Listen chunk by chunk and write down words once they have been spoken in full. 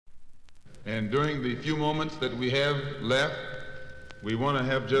And during the few moments that we have left, we want to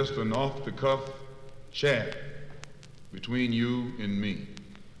have just an off-the-cuff chat between you and me,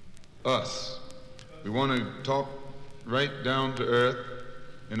 us. We want to talk right down to earth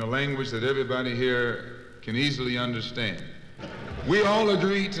in a language that everybody here can easily understand. We all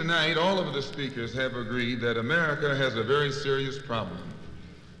agree tonight, all of the speakers have agreed that America has a very serious problem.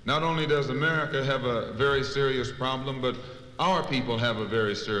 Not only does America have a very serious problem, but our people have a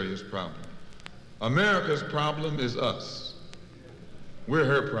very serious problem. America's problem is us. We're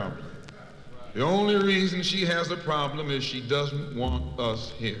her problem. The only reason she has a problem is she doesn't want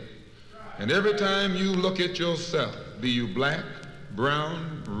us here. And every time you look at yourself, be you black,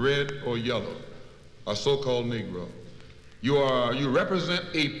 brown, red, or yellow, a so-called Negro, you represent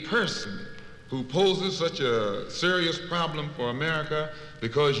a person who poses such a serious problem for America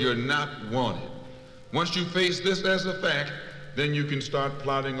because you're not wanted. Once you face this as a fact, then you can start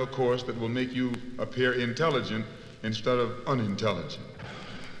plotting a course that will make you appear intelligent instead of unintelligent.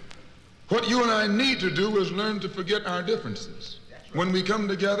 What you and I need to do is learn to forget our differences. When we come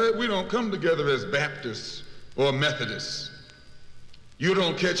together, we don't come together as Baptists or Methodists. You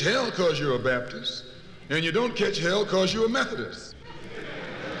don't catch hell because you're a Baptist, and you don't catch hell because you're a Methodist.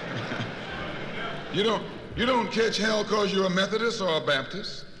 You don't catch hell because you're a Methodist or a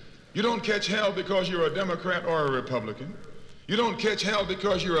Baptist. You don't catch hell because you're a Democrat or a Republican. You don't catch hell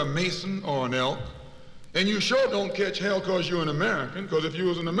because you're a Mason or an Elk. And you sure don't catch hell because you're an American, because if you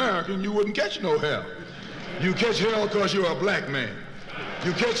was an American, you wouldn't catch no hell. You catch hell because you're a black man.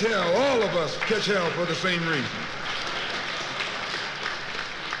 You catch hell, all of us catch hell for the same reason.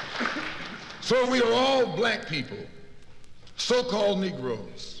 So we are all black people, so-called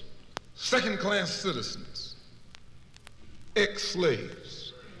Negroes, second-class citizens,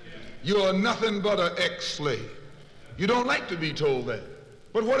 ex-slaves. You are nothing but an ex-slave. You don't like to be told that.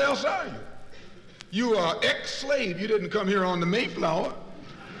 But what else are you? You are ex-slave. You didn't come here on the Mayflower.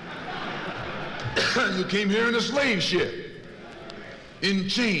 You came here in a slave ship, in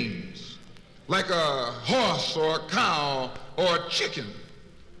chains, like a horse or a cow or a chicken.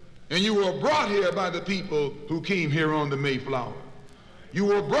 And you were brought here by the people who came here on the Mayflower. You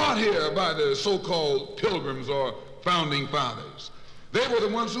were brought here by the so-called pilgrims or founding fathers. They were the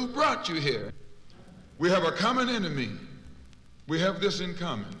ones who brought you here. We have a common enemy. We have this in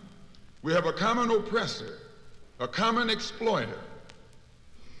common. We have a common oppressor, a common exploiter,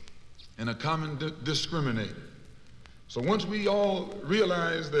 and a common discriminator. So once we all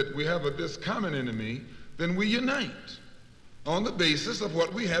realize that we have this common enemy, then we unite on the basis of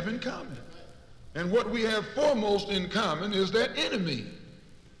what we have in common. And what we have foremost in common is that enemy,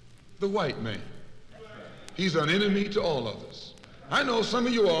 the white man. He's an enemy to all of us. I know some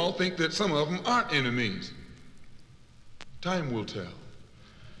of you all think that some of them aren't enemies. Time will tell.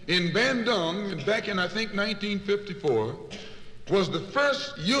 In Bandung, back in I think 1954, was the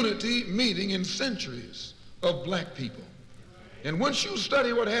first unity meeting in centuries of black people. And once you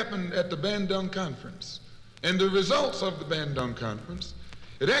study what happened at the Bandung Conference and the results of the Bandung Conference,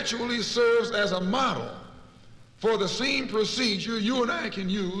 it actually serves as a model for the same procedure you and I can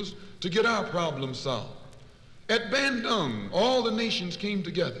use to get our problem solved. At Bandung, all the nations came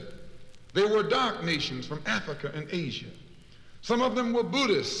together. They were dark nations from Africa and Asia. Some of them were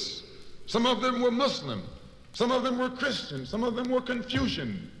Buddhists, some of them were Muslim, some of them were Christian, some of them were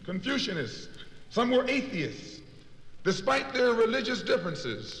Confucianists, some were atheists. Despite their religious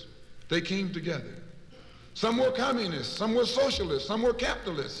differences, they came together. Some were communists, some were socialists, some were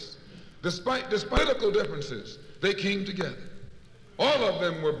capitalists. Despite political differences, they came together. All of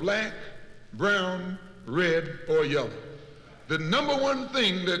them were black, brown, red, or yellow. The number one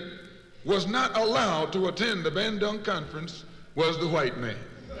thing that was not allowed to attend the Bandung Conference was the white man.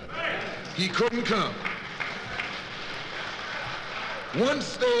 He couldn't come.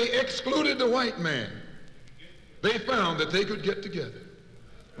 Once they excluded the white man, they found that they could get together.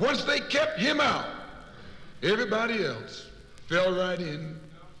 Once they kept him out, everybody else fell right in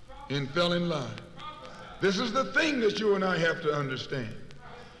and fell in line. This is the thing that you and I have to understand.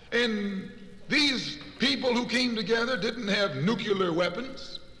 And these people who came together didn't have nuclear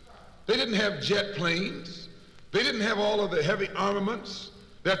weapons. They didn't have jet planes. They didn't have all of the heavy armaments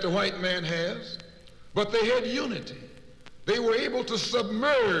that the white man has, but they had unity. They were able to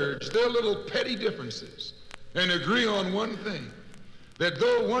submerge their little petty differences and agree on one thing, that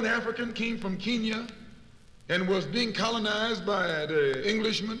though one African came from Kenya and was being colonized by the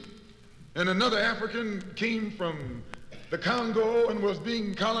Englishmen, and another African came from the Congo and was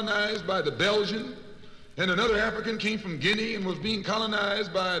being colonized by the Belgian, and another African came from Guinea and was being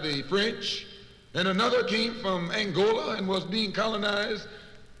colonized by the French, and another came from Angola and was being colonized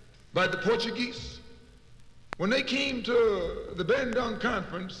by the Portuguese. When they came to the Bandung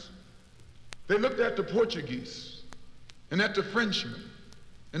Conference, they looked at the Portuguese and at the Frenchmen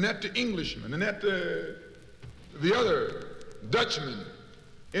and at the Englishmen and at the other Dutchmen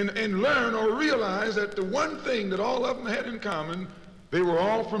and learned or realized that the one thing that all of them had in common, they were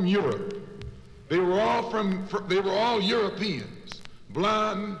all from Europe. They were all Europeans,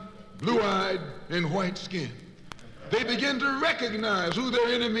 blonde, blue-eyed, and white-skinned. They began to recognize who their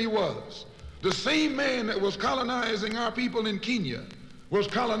enemy was. The same man that was colonizing our people in Kenya was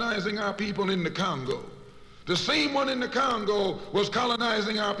colonizing our people in the Congo. The same one in the Congo was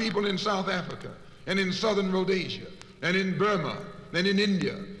colonizing our people in South Africa and in southern Rhodesia and in Burma and in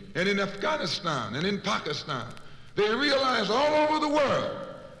India and in Afghanistan and in Pakistan. They realized all over the world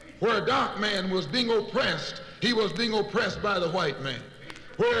where a dark man was being oppressed, he was being oppressed by the white man.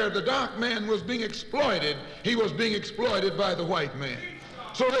 Where the dark man was being exploited, he was being exploited by the white man.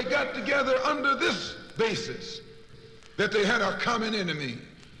 So they got together under this basis that they had a common enemy.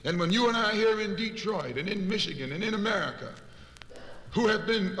 And when you and I here in Detroit and in Michigan and in America who have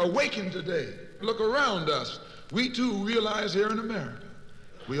been awakened today, look around us, we too realize here in America,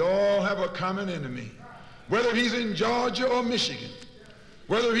 we all have a common enemy. Whether he's in Georgia or Michigan,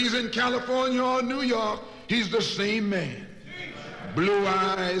 whether he's in California or New York, he's the same man. Blue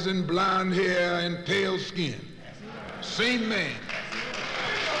eyes and blonde hair and pale skin. Same man.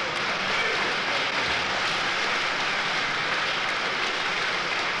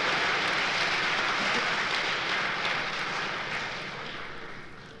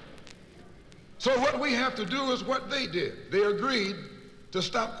 So what we have to do is what they did. They agreed to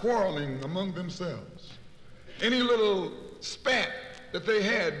stop quarreling among themselves. Any little spat that they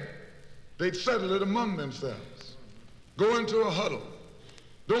had, they'd settle it among themselves. Go into a huddle.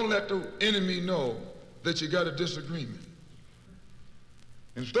 Don't let the enemy know that you got a disagreement.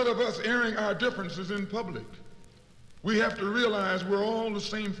 Instead of us airing our differences in public, we have to realize we're all the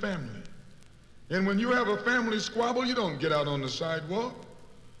same family. And when you have a family squabble, you don't get out on the sidewalk.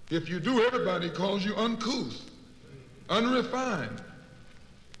 If you do, everybody calls you uncouth, unrefined,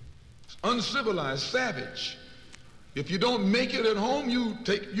 uncivilized, savage. If you don't make it at home,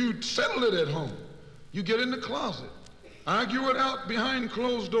 you settle it at home. You get in the closet, argue it out behind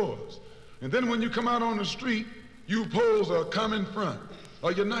closed doors. And then when you come out on the street, you pose a common front,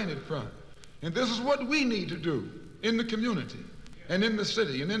 a united front. And this is what we need to do in the community and in the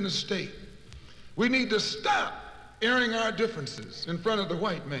city and in the state. We need to stop airing our differences in front of the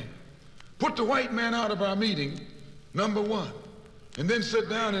white man. Put the white man out of our meeting, number one, and then sit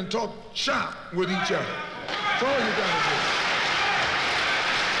down and talk shop with each other. That's all you got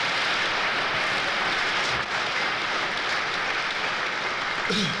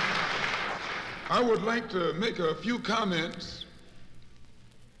to do. I would like to make a few comments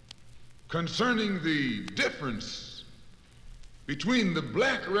concerning the difference between the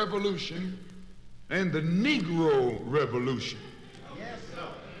Black Revolution and the Negro Revolution. Yes, sir.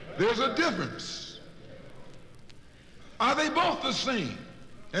 There's a difference. Are they both the same?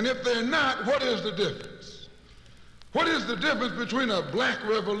 And if they're not, what is the difference? What is the difference between a Black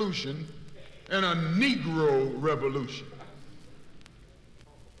Revolution and a Negro Revolution?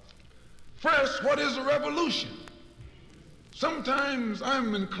 First, what is a revolution? Sometimes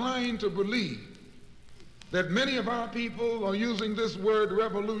I'm inclined to believe that many of our people are using this word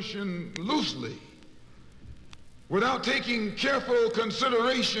revolution loosely, without taking careful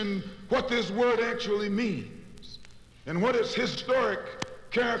consideration what this word actually means and what its historic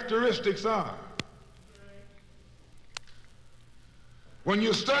characteristics are. When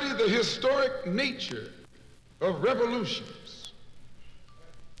you study the historic nature of revolutions,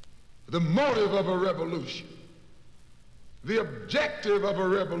 the motive of a revolution, the objective of a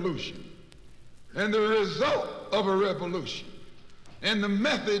revolution, and the result of a revolution, and the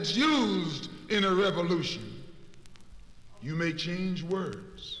methods used in a revolution, you may change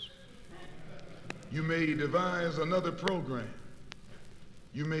words. You may devise another program.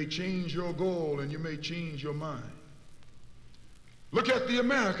 You may change your goal and you may change your mind. Look at the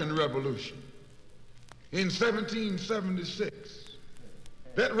American Revolution in 1776.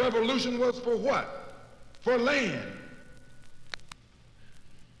 That revolution was for what? For land.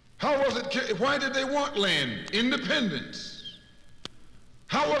 How was it? Why did they want land? Independence.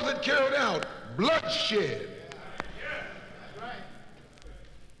 How was it carried out? Bloodshed.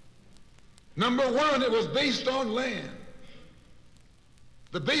 Number one, it was based on land,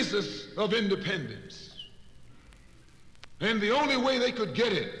 the basis of independence. And the only way they could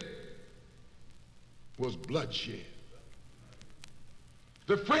get it was bloodshed.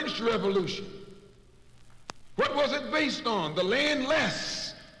 The French Revolution, what was it based on? The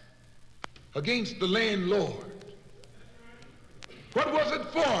landless against the landlord. What was it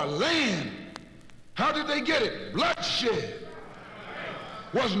for? Land. How did they get it? Bloodshed.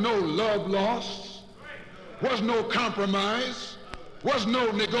 Was no love lost. Was no compromise. Was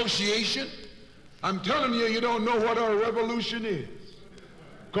no negotiation. I'm telling you, you don't know what a revolution is.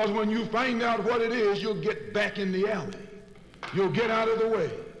 Because when you find out what it is, you'll get back in the alley. You'll get out of the way.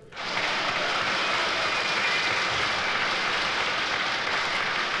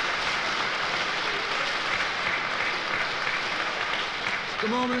 Just a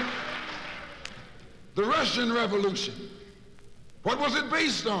moment. The Russian Revolution. What was it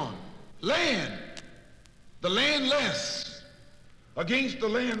based on? Land. The landless against the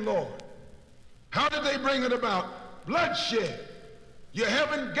landlord. How did they bring it about? Bloodshed. You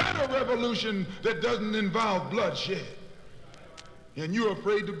haven't got a revolution that doesn't involve bloodshed. And you're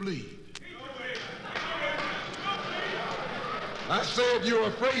afraid to bleed. I said you're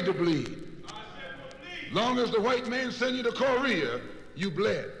afraid to bleed. Long as the white man sent you to Korea, you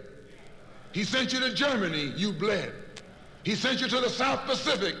bled. He sent you to Germany, you bled. He sent you to the South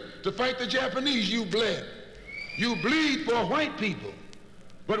Pacific to fight the Japanese, you bled. You bleed for white people.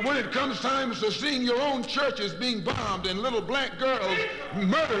 But when it comes time to seeing your own churches being bombed and little black girls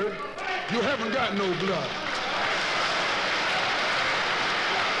murdered, you haven't got no blood.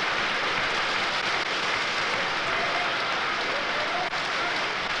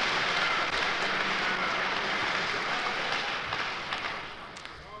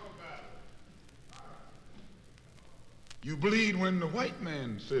 You bleed when the white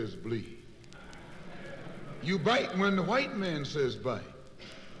man says bleed. You bite when the white man says bite.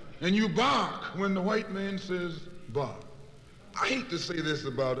 And you bark when the white man says bark. I hate to say this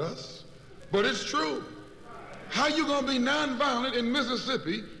about us, but it's true. How you gonna be nonviolent in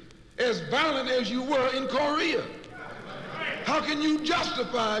Mississippi as violent as you were in Korea? How can you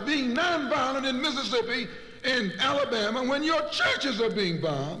justify being nonviolent in Mississippi and Alabama when your churches are being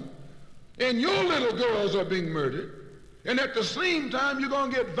bombed and your little girls are being murdered, and at the same time you're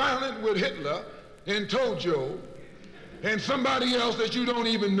gonna get violent with Hitler and Tojo and somebody else that you don't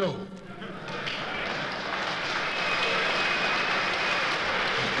even know?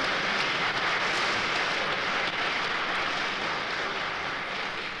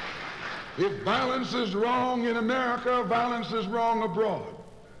 If violence is wrong in America, violence is wrong abroad.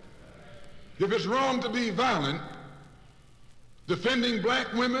 If it's wrong to be violent, defending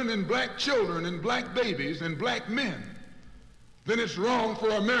black women and black children and black babies and black men, then it's wrong for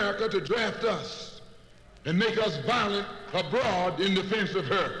America to draft us and make us violent abroad in defense of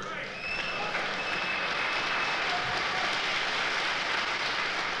her.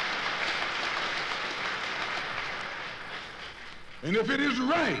 And if it is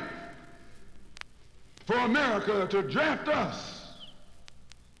right for America to draft us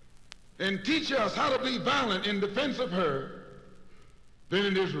and teach us how to be violent in defense of her, then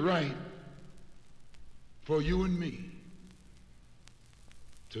it is right for you and me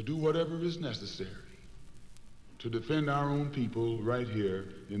to do whatever is necessary to defend our own people right here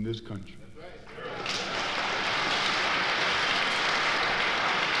in this country.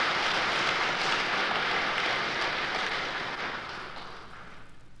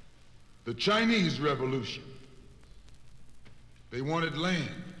 The Chinese Revolution, they wanted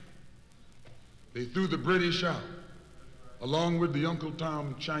land. They threw the British out, along with the Uncle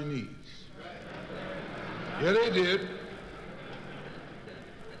Tom Chinese. Yeah, they did.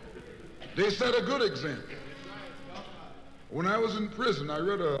 They set a good example. When I was in prison, I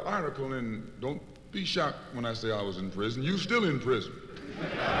read an article, and don't be shocked when I say I was in prison. You're still in prison.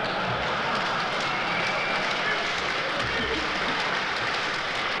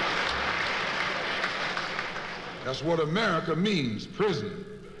 That's what America means, prison.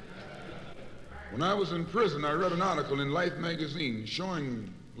 When I was in prison, I read an article in Life magazine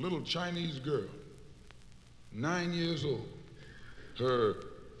showing a little Chinese girl, 9 years old. Her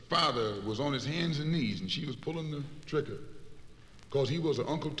father was on his hands and knees, and she was pulling the trigger because he was an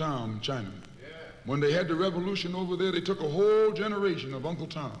Uncle Tom Chinaman. Yeah. When they had the revolution over there, they took a whole generation of Uncle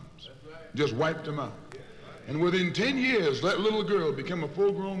Toms, just wiped them out. And within 10 years, that little girl became a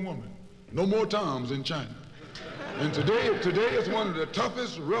full-grown woman. No more Toms in China. And today it's one of the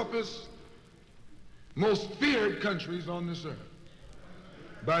toughest, roughest, most feared countries on this earth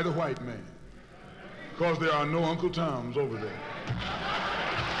by the white man, because there are no Uncle Toms over there.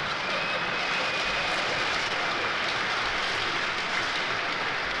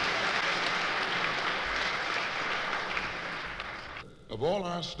 Of all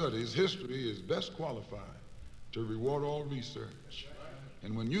our studies, history is best qualified to reward all research.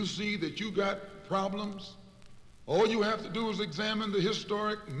 And when you see that you got problems, all you have to do is examine the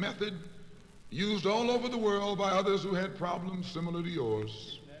historic method used all over the world by others who had problems similar to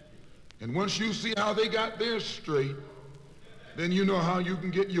yours. And once you see how they got theirs straight, then you know how you can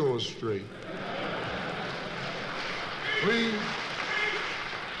get yours straight. Please.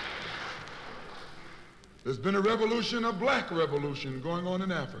 There's been a revolution, a black revolution going on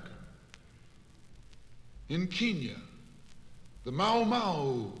in Africa. In Kenya, the Mau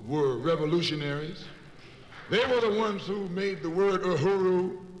Mau were revolutionaries. They were the ones who made the word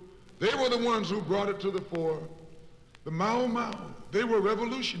uhuru. They were the ones who brought it to the fore. The Mau Mau, they were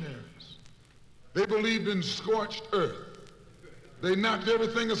revolutionaries. They believed in scorched earth. They knocked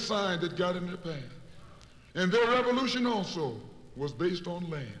everything aside that got in their path. And their revolution also was based on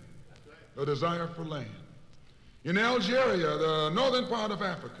land, a desire for land. In Algeria, the northern part of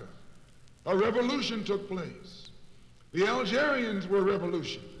Africa, a revolution took place. The Algerians were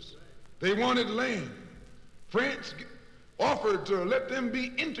revolutionists. They wanted land. France offered to let them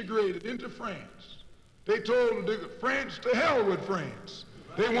be integrated into France. They told France to hell with France.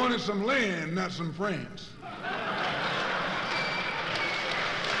 They wanted some land, not some France.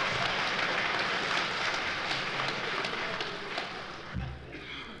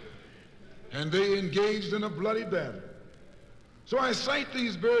 And they engaged in a bloody battle. So I cite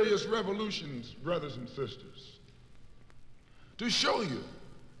these various revolutions, brothers and sisters, to show you,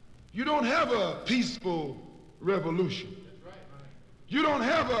 you don't have a peaceful revolution. You don't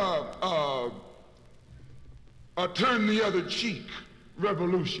have a turn the other cheek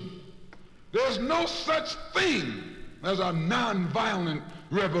revolution. There's no such thing as a nonviolent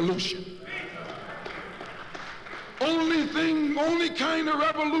revolution. Only kind of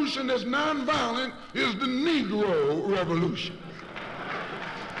revolution that's nonviolent is the Negro revolution.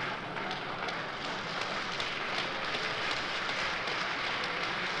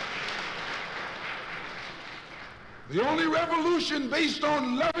 The only revolution based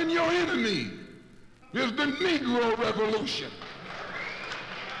on loving your enemy is the Negro revolution.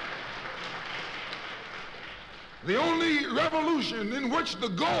 The only revolution in which the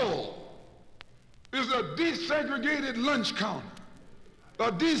goal is a desegregated lunch counter,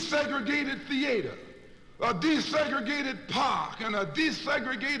 a desegregated theater, a desegregated park, and a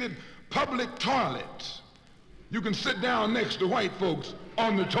desegregated public toilet. You can sit down next to white folks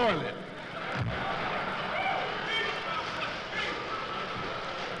on the toilet.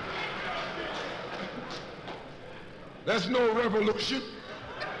 That's no revolution.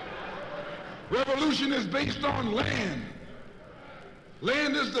 Revolution is based on land.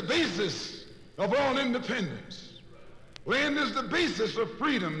 Land is the basis of all independence. Land is the basis of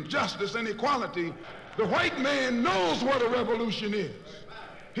freedom, justice, and equality. The white man knows what a revolution is.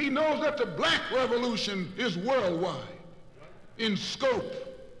 He knows that the black revolution is worldwide in scope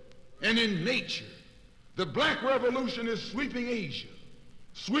and in nature. The black revolution is sweeping Asia,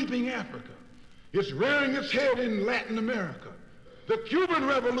 sweeping Africa. It's rearing its head in Latin America. The Cuban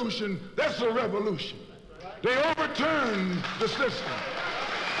Revolution, that's a revolution. They overturned the system.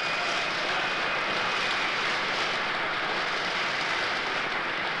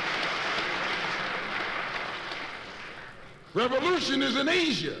 Revolution is in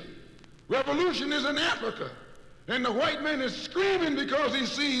Asia. Revolution is in Africa. And the white man is screaming because he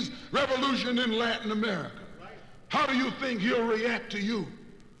sees revolution in Latin America. How do you think he'll react to you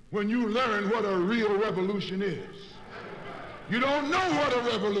when you learn what a real revolution is? You don't know what a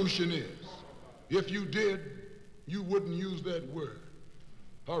revolution is. If you did, you wouldn't use that word.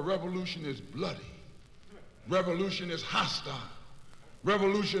 A revolution is bloody. Revolution is hostile.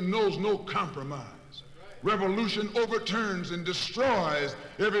 Revolution knows no compromise. Revolution overturns and destroys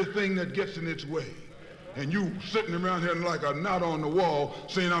everything that gets in its way. And you sitting around here like a knot on the wall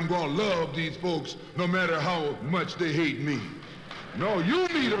saying, I'm going to love these folks no matter how much they hate me. No, you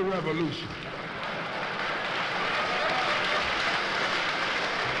need a revolution.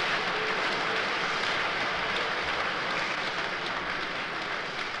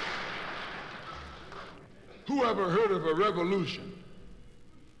 Who ever heard of a revolution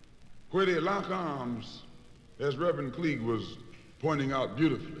where they lock arms, as Reverend Klieg was pointing out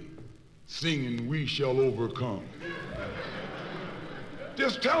beautifully, singing, "We shall overcome"?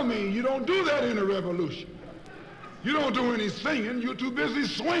 Just tell me you don't do that in a revolution. You don't do any singing, you're too busy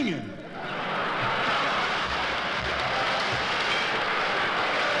swinging.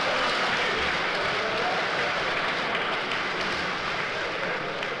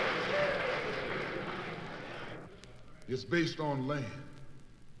 It's based on land.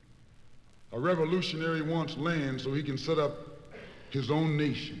 A revolutionary wants land so he can set up his own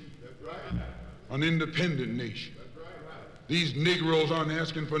nation, an independent nation. These Negroes aren't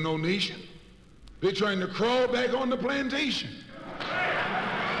asking for no nation. They're trying to crawl back on the plantation.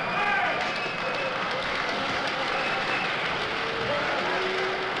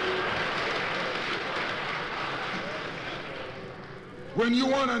 When you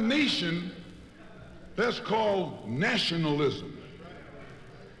want a nation, that's called nationalism.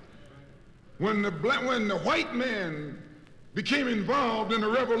 When the white man became involved in a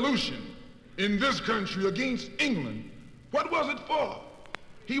revolution in this country against England, what was it for?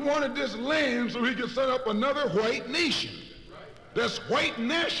 He wanted this land so he could set up another white nation. That's white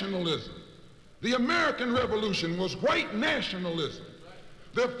nationalism. The American Revolution was white nationalism.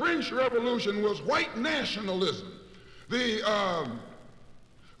 The French Revolution was white nationalism. The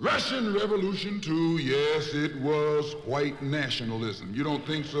Russian Revolution too, yes, it was white nationalism. You don't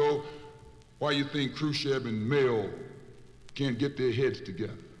think so? Why you think Khrushchev and Mao can't get their heads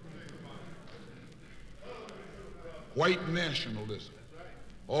together? White nationalism.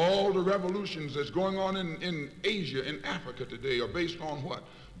 All the revolutions that's going on in Asia and Africa today are based on what?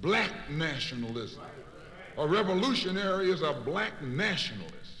 Black nationalism. A revolutionary is a black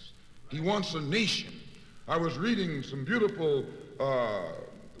nationalist. He wants a nation. I was reading some beautiful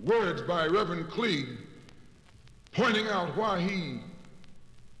words by Reverend Cleage pointing out why he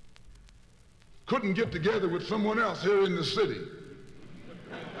couldn't get together with someone else here in the city.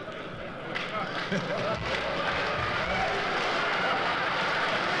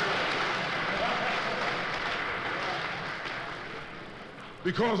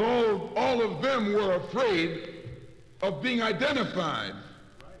 Because all of them were afraid of being identified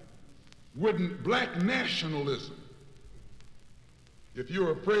with black nationalism. If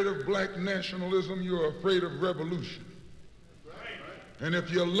you're afraid of black nationalism, you're afraid of revolution. And if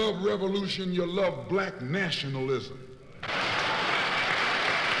you love revolution, you love black nationalism.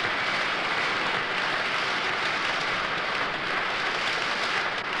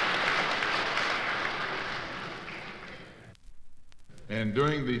 And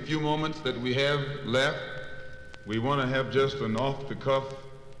during the few moments that we have left, we want to have just an off-the-cuff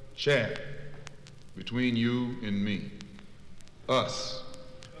chat between you and me, us.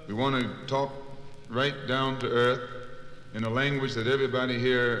 We want to talk right down to earth in a language that everybody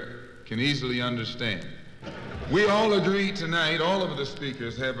here can easily understand. We all agree tonight, all of the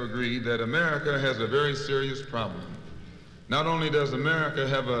speakers have agreed that America has a very serious problem. Not only does America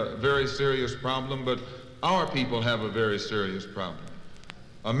have a very serious problem, but our people have a very serious problem.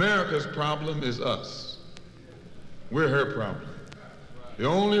 America's problem is us. We're her problem. The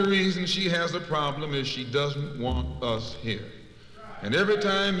only reason she has a problem is she doesn't want us here. And every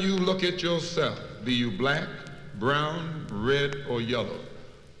time you look at yourself, be you black, brown, red, or yellow,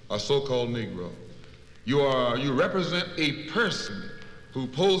 a so-called Negro, you represent a person who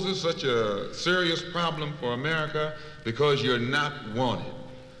poses such a serious problem for America because you're not wanted.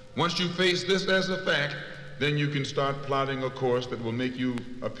 Once you face this as a fact, then you can start plotting a course that will make you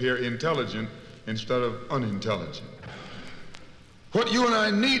appear intelligent instead of unintelligent. What you and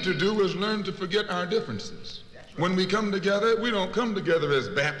I need to do is learn to forget our differences. When we come together, we don't come together as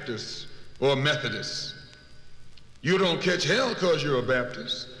Baptists or Methodists. You don't catch hell because you're a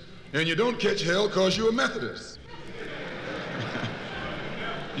Baptist, and you don't catch hell because you're a Methodist.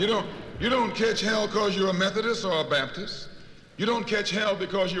 You don't catch hell because you're a Methodist or a Baptist. You don't catch hell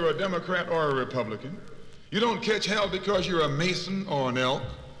because you're a Democrat or a Republican. You don't catch hell because you're a Mason or an Elk.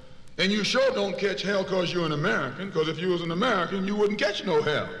 And you sure don't catch hell because you're an American, because if you was an American, you wouldn't catch no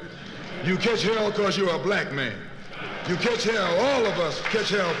hell. You catch hell because you're a black man. You catch hell, all of us catch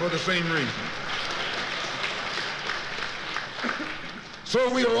hell for the same reason.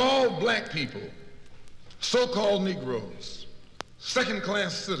 So we are all black people, so-called Negroes,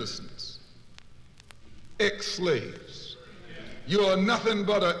 second-class citizens, ex-slaves. You are nothing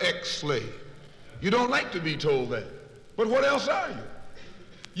but an ex-slave. You don't like to be told that. But what else are you?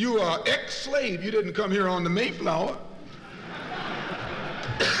 You are ex-slave. You didn't come here on the Mayflower.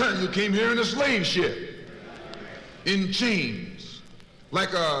 You came here in a slave ship, in chains,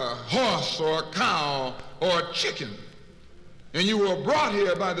 like a horse or a cow or a chicken. And you were brought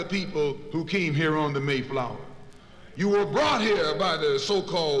here by the people who came here on the Mayflower. You were brought here by the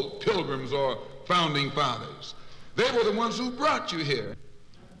so-called pilgrims or founding fathers. They were the ones who brought you here.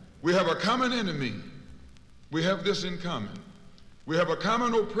 We have a common enemy. We have this in common. We have a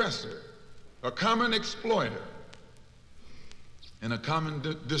common oppressor, a common exploiter, and a common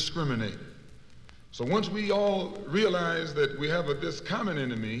discriminator. So once we all realize that we have this common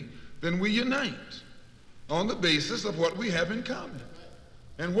enemy, then we unite on the basis of what we have in common.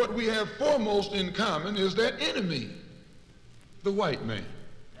 And what we have foremost in common is that enemy, the white man.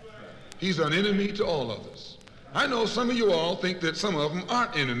 He's an enemy to all of us. I know some of you all think that some of them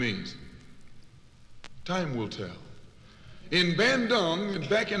aren't enemies. Time will tell. In Bandung,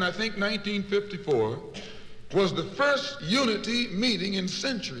 back in I think 1954, was the first unity meeting in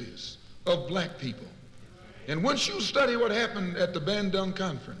centuries of black people. And once you study what happened at the Bandung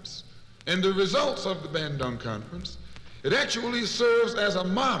Conference and the results of the Bandung Conference, it actually serves as a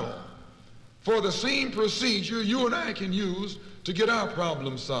model for the same procedure you and I can use to get our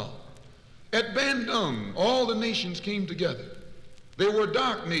problems solved. At Bandung, all the nations came together. They were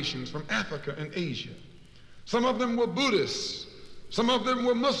dark nations from Africa and Asia. Some of them were Buddhists. Some of them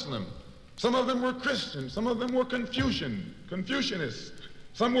were Muslim. Some of them were Christian. Some of them were Confucianists.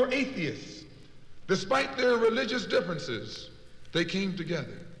 Some were atheists. Despite their religious differences, they came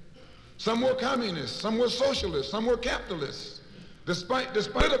together. Some were communists. Some were socialists. Some were capitalists. Despite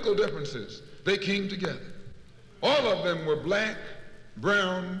political differences, they came together. All of them were black,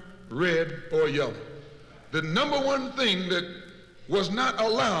 brown, red, or yellow. The number one thing that was not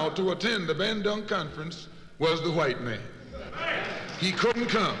allowed to attend the Bandung Conference was the white man. He couldn't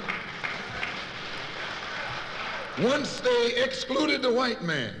come. Once they excluded the white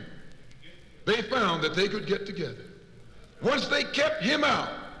man, they found that they could get together. Once they kept him out,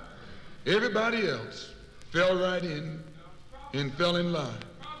 everybody else fell right in and fell in line.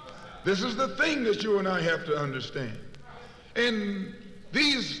 This is the thing that you and I have to understand. And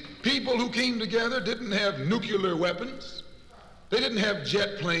these people who came together didn't have nuclear weapons. They didn't have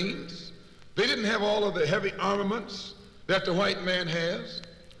jet planes. They didn't have all of the heavy armaments that the white man has,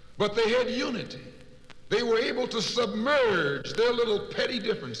 but they had unity. They were able to submerge their little petty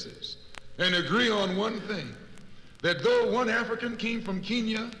differences and agree on one thing, that though one African came from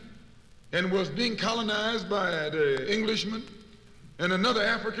Kenya and was being colonized by the Englishmen, and another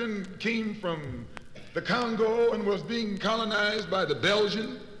African came from the Congo and was being colonized by the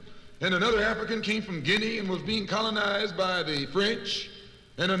Belgian, and another African came from Guinea and was being colonized by the French,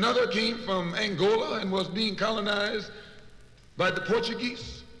 and another came from Angola and was being colonized by the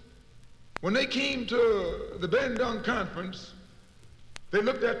Portuguese. When they came to the Bandung Conference, they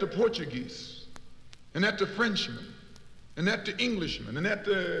looked at the Portuguese and at the Frenchmen and at the Englishmen and at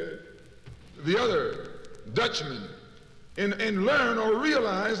the other Dutchmen, and learn or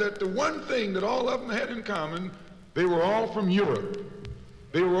realize that the one thing that all of them had in common, they were all from Europe.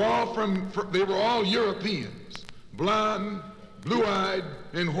 They were all Europeans, blonde, blue-eyed,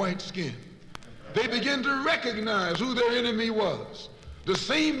 and white-skinned. They began to recognize who their enemy was. The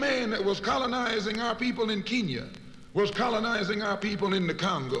same man that was colonizing our people in Kenya was colonizing our people in the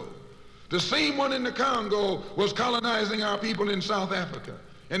Congo. The same one in the Congo was colonizing our people in South Africa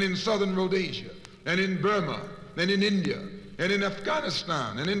and in southern Rhodesia and in Burma and in India and in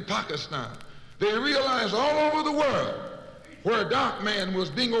Afghanistan and in Pakistan. They realized all over the world where a dark man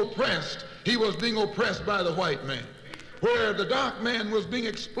was being oppressed, he was being oppressed by the white man. Where the dark man was being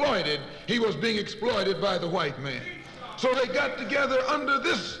exploited, he was being exploited by the white man. So they got together under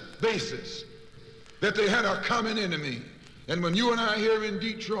this basis, that they had a common enemy. And when you and I here in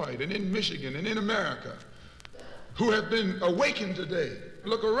Detroit and in Michigan and in America, who have been awakened today,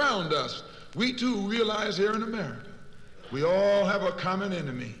 look around us, we too realize here in America, we all have a common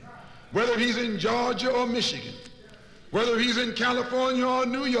enemy. Whether he's in Georgia or Michigan, whether he's in California or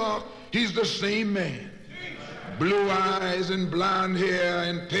New York, he's the same man. Blue eyes and blonde hair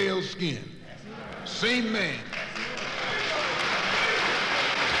and pale skin. Same man.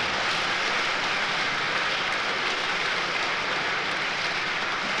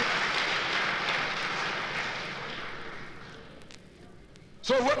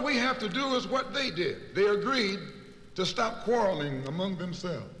 So what we have to do is what they did. They agreed to stop quarreling among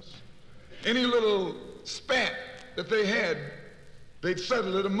themselves. Any little spat that they had, they'd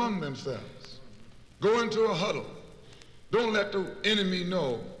settle it among themselves. Go into a huddle. Don't let the enemy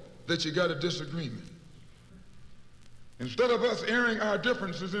know that you got a disagreement. Instead of us airing our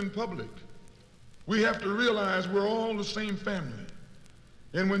differences in public, we have to realize we're all the same family.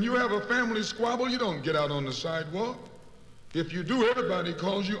 And when you have a family squabble, you don't get out on the sidewalk. If you do, everybody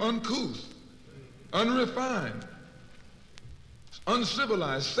calls you uncouth, unrefined,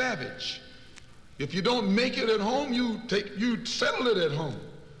 uncivilized, savage. If you don't make it at home, you settle it at home.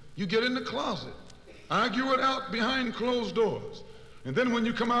 You get in the closet, argue it out behind closed doors. And then when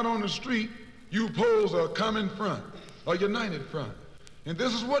you come out on the street, you pose a common front, a united front. And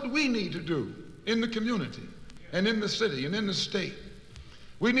this is what we need to do in the community and in the city and in the state.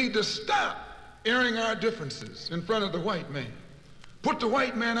 We need to stop airing our differences in front of the white man. Put the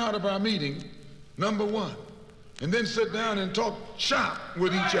white man out of our meeting, number one, and then sit down and talk shop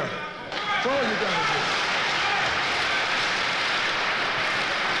with each other. That's all you got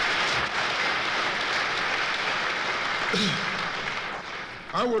to do.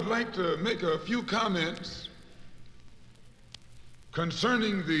 I would like to make a few comments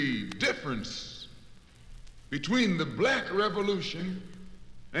concerning the difference between the black revolution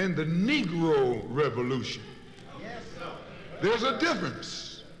and the Negro Revolution. There's a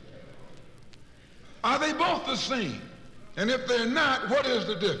difference. Are they both the same? And if they're not, what is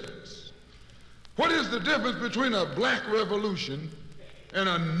the difference? What is the difference between a black revolution and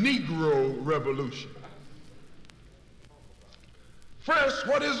a Negro revolution? First,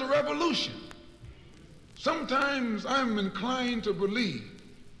 what is a revolution? Sometimes I'm inclined to believe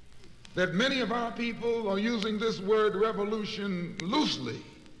that many of our people are using this word revolution loosely,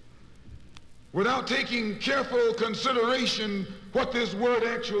 without taking careful consideration what this word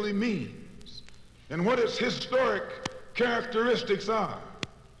actually means and what its historic characteristics are.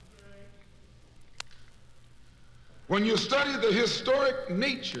 When you study the historic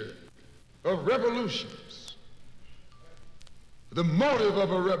nature of revolutions, the motive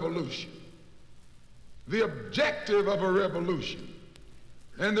of a revolution, the objective of a revolution,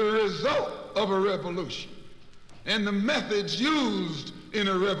 and the result of a revolution, and the methods used in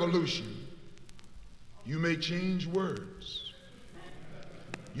a revolution, you may change words.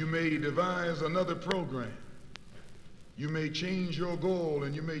 You may devise another program. You may change your goal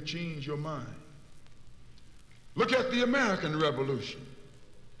and you may change your mind. Look at the American Revolution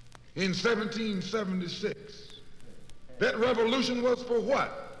in 1776. That revolution was for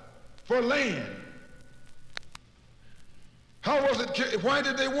what? For land. How was it? Why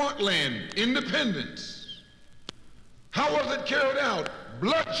did they want land? Independence. How was it carried out?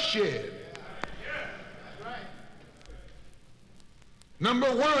 Bloodshed.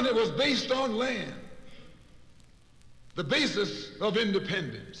 Number one, it was based on land, the basis of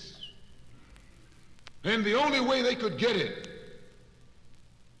independence. And the only way they could get it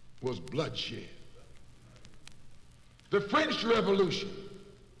was bloodshed. The French Revolution,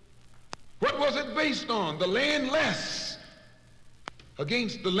 what was it based on? The landless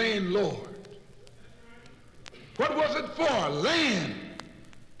against the landlord. What was it for? Land.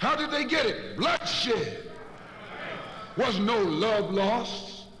 How did they get it? Bloodshed. Was no love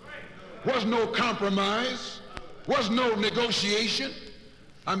lost, was no compromise, was no negotiation.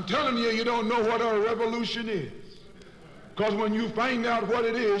 I'm telling you, you don't know what a revolution is. Because when you find out what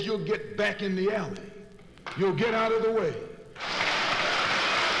it is, you'll get back in the alley. You'll get out of the way.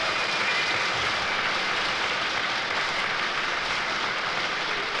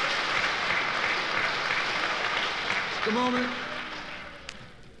 Just a moment.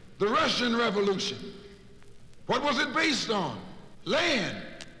 The Russian Revolution. What was it based on? Land.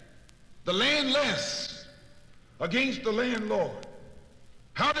 The landless against the landlord.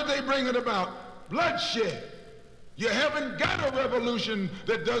 How did they bring it about? Bloodshed. You haven't got a revolution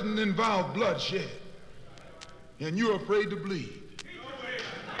that doesn't involve bloodshed. And you're afraid to bleed.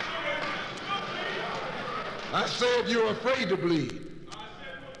 I said you're afraid to bleed.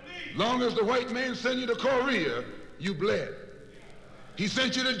 Long as the white man sent you to Korea, you bled. He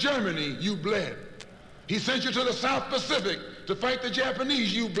sent you to Germany, you bled. He sent you to the South Pacific to fight the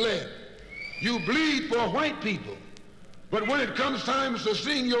Japanese, you bled. You bleed for white people. But when it comes time to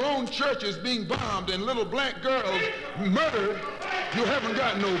seeing your own churches being bombed and little black girls murdered, you haven't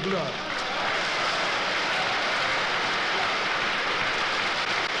got no blood.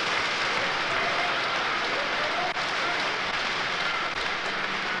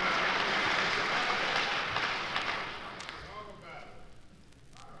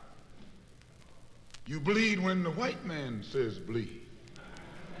 You bleed when the white man says bleed.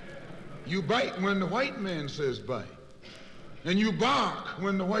 You bite when the white man says bite. And you bark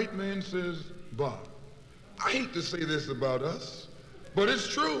when the white man says bark. I hate to say this about us, but it's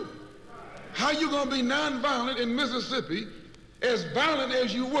true. How you gonna be nonviolent in Mississippi as violent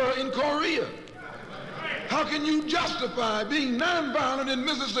as you were in Korea? How can you justify being nonviolent in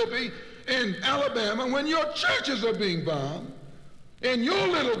Mississippi and Alabama when your churches are being bombed and your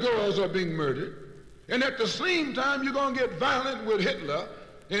little girls are being murdered? And at the same time, you're going to get violent with Hitler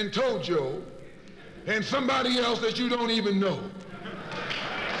and Tojo and somebody else that you don't even know.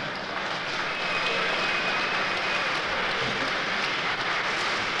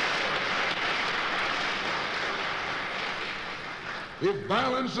 If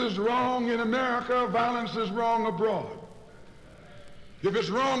violence is wrong in America, violence is wrong abroad. If it's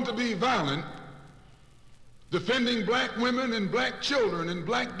wrong to be violent, defending black women and black children and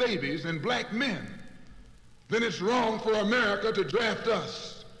black babies and black men, then it's wrong for America to draft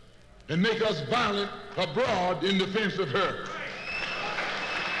us and make us violent abroad in defense of her.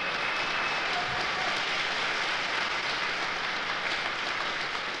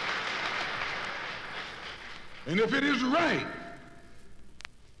 And if it is right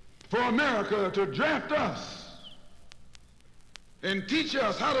for America to draft us and teach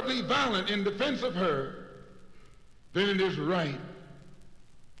us how to be violent in defense of her, then it is right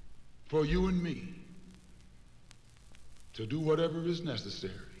for you and me to do whatever is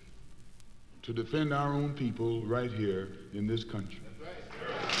necessary to defend our own people right here in this country.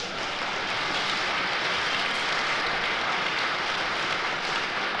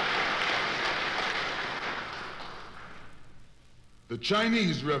 The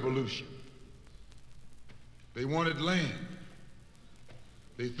Chinese Revolution, they wanted land.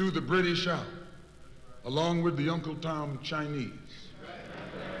 They threw the British out, along with the Uncle Tom Chinese.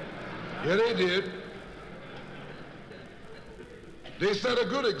 Yeah, they did. They set a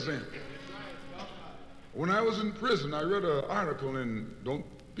good example. When I was in prison, I read an article, and don't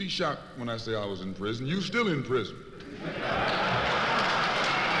be shocked when I say I was in prison. You still in prison.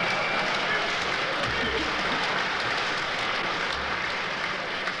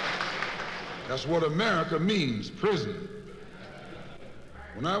 That's what America means, prison.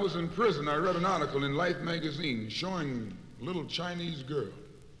 When I was in prison, I read an article in Life magazine showing a little Chinese girl,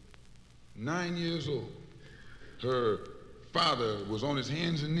 9 years old. Her father was on his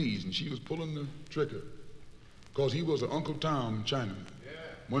hands and knees, and she was pulling the trigger because he was an Uncle Tom Chinaman. Yeah.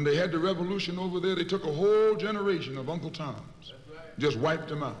 When they had the revolution over there, they took a whole generation of Uncle Toms, just wiped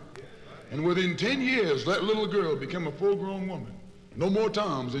them out. And within 10 years, that little girl became a full-grown woman. No more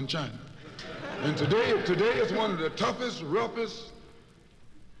Toms in China. And today it's one of the toughest, roughest,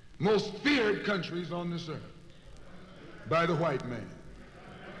 most feared countries on this earth by the white man,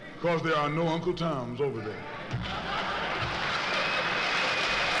 because there are no Uncle Toms over there.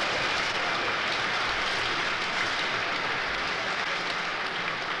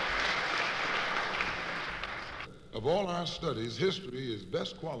 Of all our studies, history is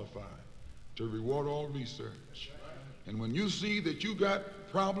best qualified to reward all research. And when you see that you got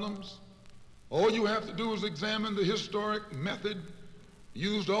problems, all you have to do is examine the historic method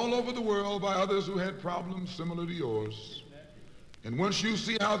used all over the world by others who had problems similar to yours. And once you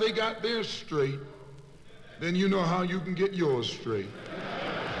see how they got theirs straight, then you know how you can get yours straight.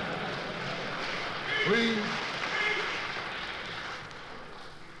 Please.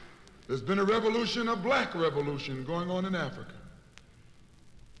 There's been a revolution, a black revolution going on in Africa.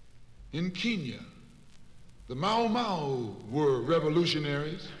 In Kenya, the Mau Mau were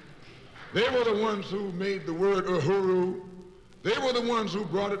revolutionaries. They were the ones who made the word uhuru. They were the ones who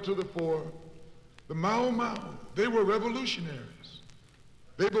brought it to the fore. The Mau Mau, they were revolutionaries.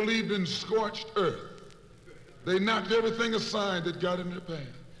 They believed in scorched earth. They knocked everything aside that got in their path.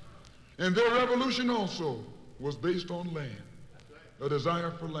 And their revolution also was based on land, a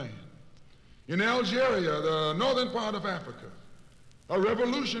desire for land. In Algeria, the northern part of Africa, a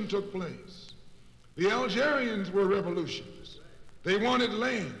revolution took place. The Algerians were revolutionists. They wanted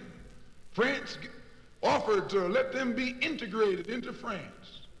land. France offered to let them be integrated into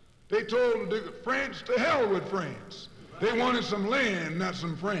France. They told France to hell with France. They wanted some land, not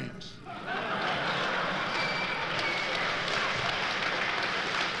some France.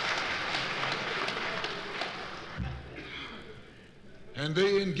 And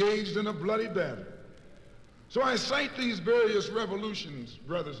they engaged in a bloody battle. So I cite these various revolutions,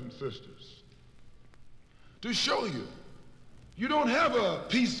 brothers and sisters, to show you, you don't have a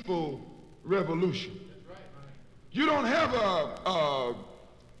peaceful revolution. You don't have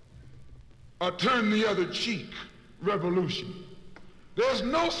a turn the other cheek revolution. There's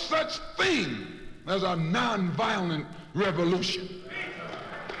no such thing as a nonviolent revolution.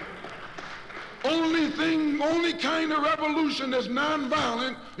 Only kind of revolution that's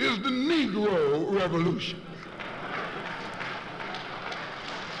nonviolent is the Negro Revolution.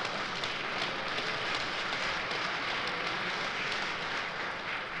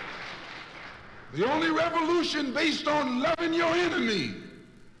 The only revolution based on loving your enemy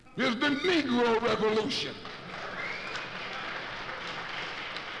is the Negro Revolution.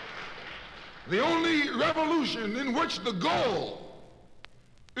 The only revolution in which the goal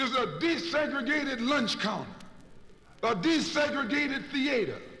is a desegregated lunch counter, a desegregated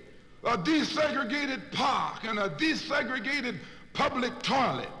theater, a desegregated park, and a desegregated public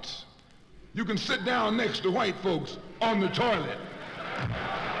toilet. You can sit down next to white folks on the toilet.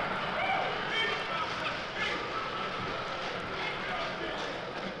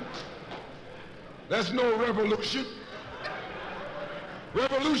 That's no revolution.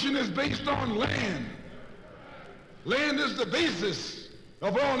 Revolution is based on land. Land is the basis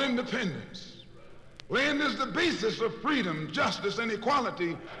of all independence. Land is the basis of freedom, justice, and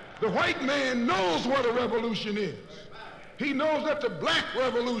equality. The white man knows what a revolution is. He knows that the black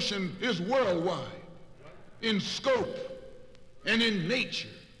revolution is worldwide in scope and in nature.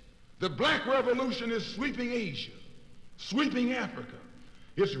 The black revolution is sweeping Asia, sweeping Africa.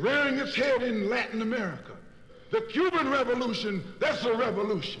 It's rearing its head in Latin America. The Cuban Revolution, that's a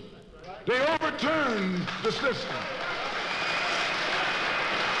revolution. They overturned the system.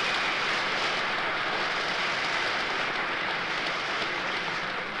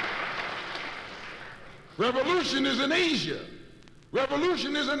 Revolution is in Asia.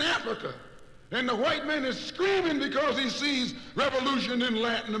 Revolution is in Africa. And the white man is screaming because he sees revolution in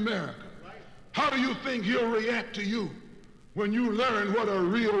Latin America. How do you think he'll react to you when you learn what a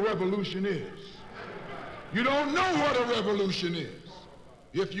real revolution is? You don't know what a revolution is.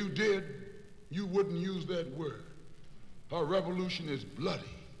 If you did, you wouldn't use that word. A revolution is bloody.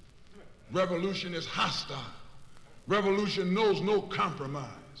 Revolution is hostile. Revolution knows no compromise.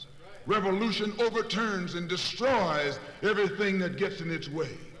 Revolution overturns and destroys everything that gets in its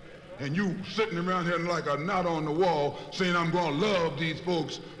way. And you sitting around here like a knot on the wall saying, I'm going to love these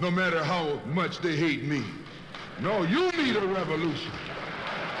folks no matter how much they hate me. No, you need a revolution.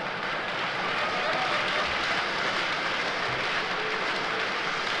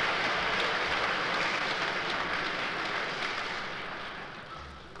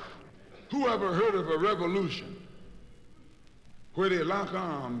 Who ever heard of a revolution where they lock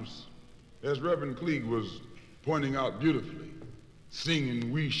arms, as Reverend Cleage was pointing out beautifully,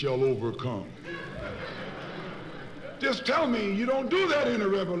 singing, "We shall overcome"? Just tell me you don't do that in a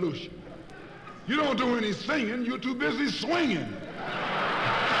revolution. You don't do any singing, you're too busy swinging.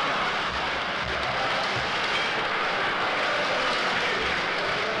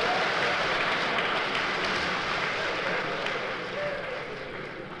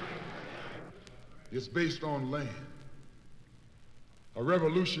 It's based on land. A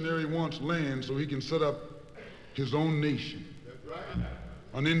revolutionary wants land so he can set up his own nation,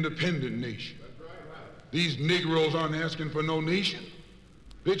 an independent nation. These Negroes aren't asking for no nation.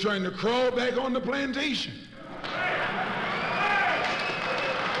 They're trying to crawl back on the plantation.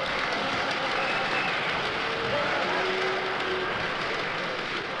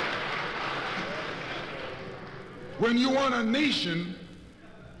 When you want a nation,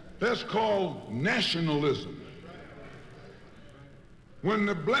 that's called nationalism. When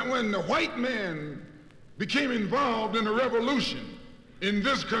the white man became involved in a revolution in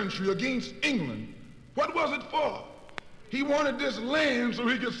this country against England, what was it for? He wanted this land so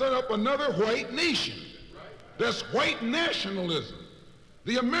he could set up another white nation. That's white nationalism.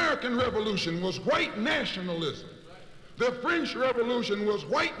 The American Revolution was white nationalism. The French Revolution was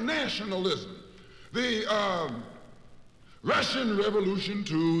white nationalism. The Russian Revolution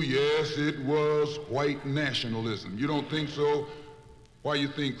too, yes, it was white nationalism. You don't think so? Why you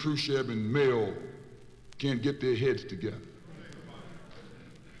think Khrushchev and Mao can't get their heads together?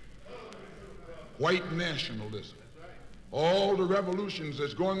 White nationalism. All the revolutions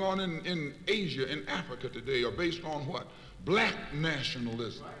that's going on in Asia and Africa today are based on what? Black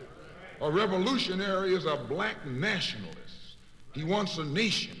nationalism. A revolutionary is a black nationalist. He wants a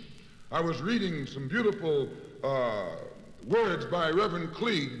nation. I was reading some beautiful words by Reverend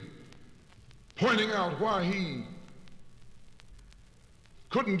Cleage pointing out why he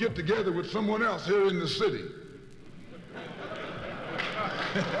couldn't get together with someone else here in the city.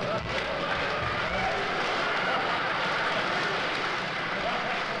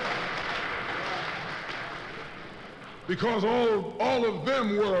 Because all of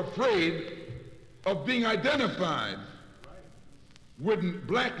them were afraid of being identified with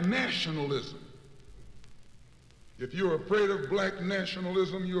black nationalism. If you're afraid of black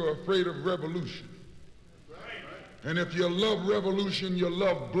nationalism, you're afraid of revolution. And if you love revolution, you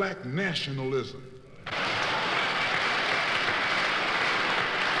love black nationalism.